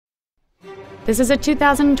This is a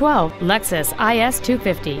 2012 Lexus IS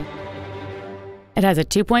 250. It has a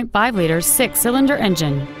 2.5-liter 6-cylinder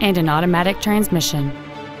engine and an automatic transmission.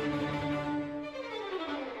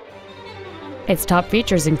 Its top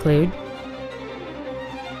features include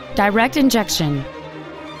direct injection,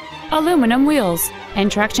 aluminum wheels, and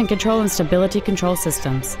traction control and stability control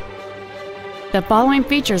systems. The following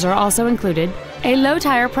features are also included: a low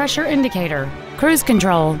tire pressure indicator, cruise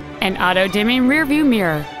control, an auto-dimming rearview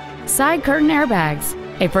mirror, side curtain airbags,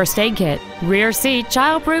 a first aid kit, rear seat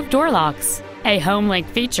child-proof door locks, a home link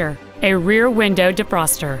feature, a rear window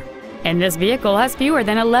defroster, and this vehicle has fewer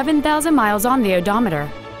than 11,000 miles on the odometer.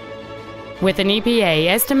 With an EPA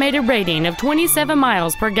estimated rating of 27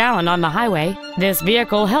 miles per gallon on the highway, this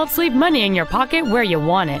vehicle helps leave money in your pocket where you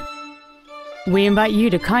want it. We invite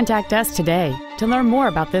you to contact us today to learn more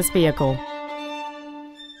about this vehicle.